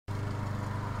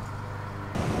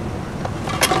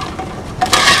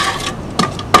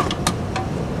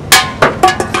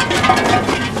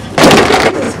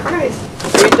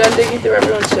done digging through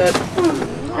everyone's shit.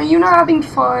 Are you not having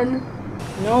fun?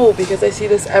 No, because I see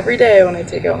this every day when I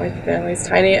take out my family's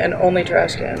tiny and only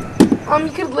trash can.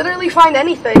 You could literally find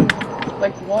anything.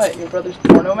 Like what? Your brother's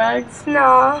porno mags?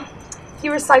 Nah. He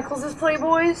recycles his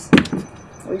Playboys.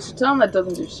 Well, you should tell him that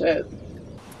doesn't do shit.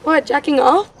 What, jacking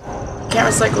off?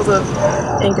 Can't recycle the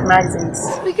ink and magazines.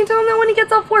 We can tell him that when he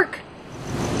gets off work.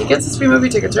 He gets his free movie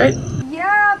tickets, right?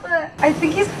 Yeah, but I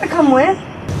think he's gonna come with.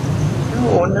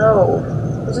 No.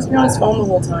 He'll just be on his phone the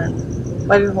whole time.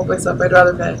 Lighting the whole place up. I'd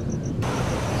rather pay.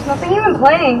 There's nothing even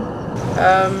playing.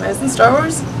 Isn't Star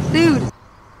Wars? Dude,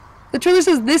 the trailer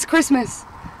says this Christmas.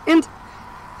 And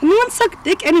no one sucked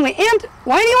dick anyway. And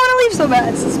why do you want to leave so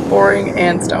bad? This is boring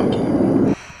and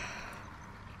stonky.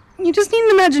 You just need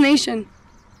an imagination.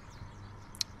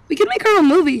 We could make our own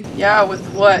movie. Yeah, with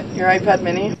what? Your iPad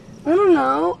mini? I don't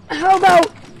know. How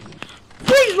about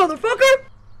freeze, motherfucker?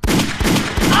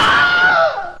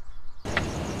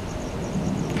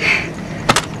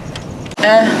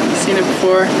 Seen it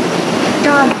before.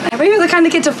 God, I bet you're the kind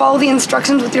of kid to follow the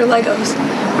instructions with your Legos.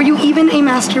 Were you even a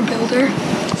master builder?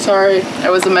 Sorry, I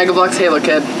was a Mega Bloks Halo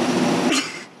kid.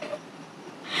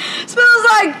 Smells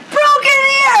like broken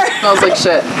ear! Smells like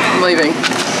shit. I'm leaving.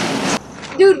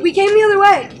 Dude, we came the other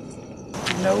way.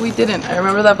 No, we didn't. I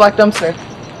remember that black dumpster.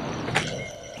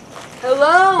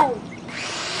 Hello.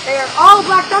 They are all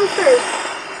black dumpsters.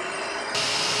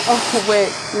 Oh,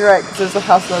 wait. You're right, because there's a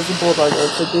house that has a bulldog.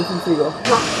 It's like Jason Segel.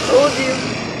 Told you.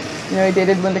 You know he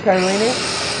dated Linda Cardellini?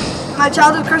 My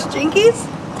childhood crush, Jinkies?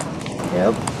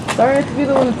 Yep. Sorry I have to be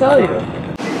the one to tell you.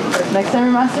 Next time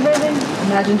you're masturbating,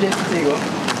 imagine Jason Segel.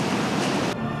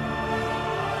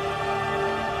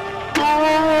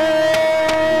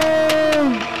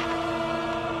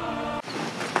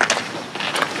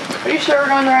 Are you sure we're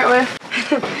going the right way?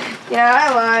 Yeah, I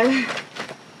lied.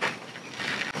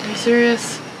 Are you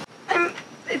serious?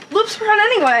 It loops around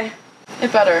anyway.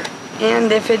 It better.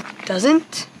 And if it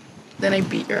doesn't? Then I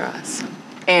beat your ass.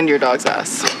 And your dog's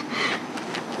ass. You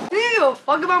think I give a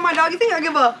fuck about my dog? You think I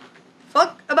give a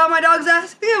fuck about my dog's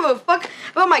ass? You think I give a fuck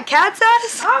about my cat's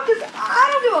ass? I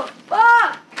don't give a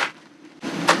fuck.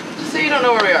 Just so you don't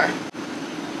know where we are.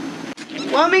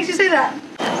 What makes you say that?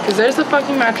 Because there's a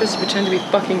fucking mattress you pretend to be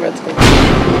fucking Red Skull.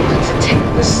 To take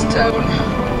the stone,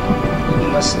 you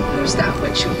mustn't lose that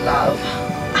which you love.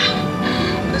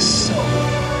 The soul.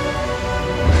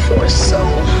 For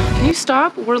soul. Can you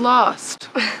stop? We're lost.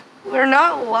 We're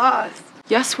not lost.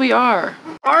 Yes, we are.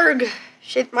 Arg.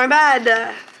 Shit, my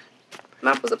bad.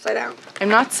 Map was upside down. I'm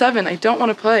not 7. I don't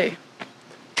want to play.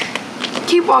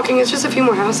 Keep walking. It's just a few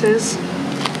more houses.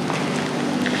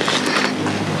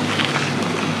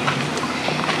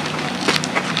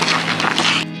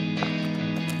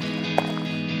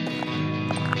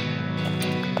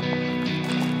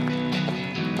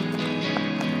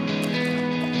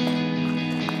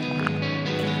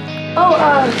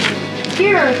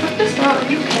 Here, put this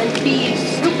on. You can be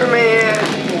Superman.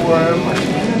 Or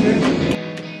Martian Manhunter.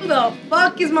 Who the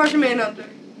fuck is Martian Manhunter?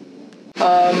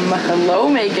 Hello,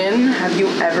 Megan. Have you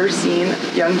ever seen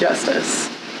Young Justice?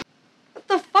 What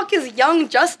the fuck is Young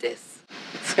Justice?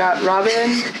 It's got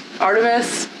Robin,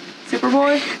 Artemis,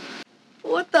 Superboy.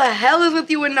 What the hell is with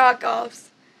you and knockoffs?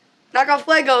 Knockoff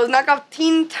Legos, knockoff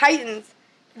Teen Titans.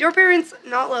 Did your parents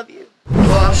not love you?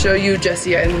 Well, I'll show you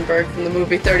Jesse Eisenberg from the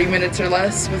movie 30 Minutes or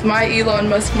Less. With my Elon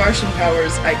Musk Martian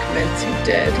powers, I commence you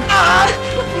dead. Ah!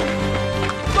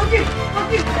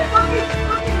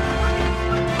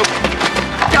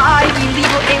 Die,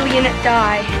 illegal alien,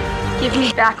 die. Give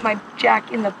me back my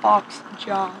Jack in the Box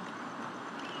job.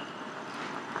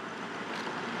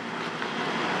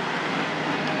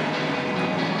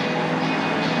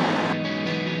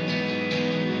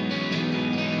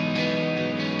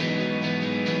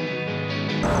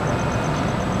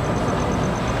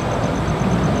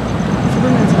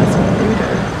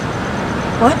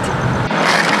 What?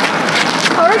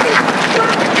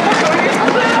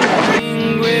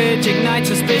 Which ignites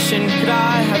suspicion. Could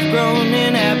I have grown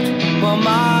inept? Well,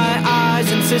 my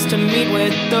eyes insist to meet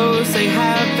with those they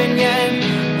haven't yet.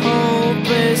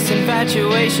 Hopeless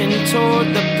infatuation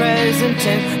toward the present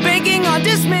tense, begging or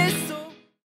dismiss.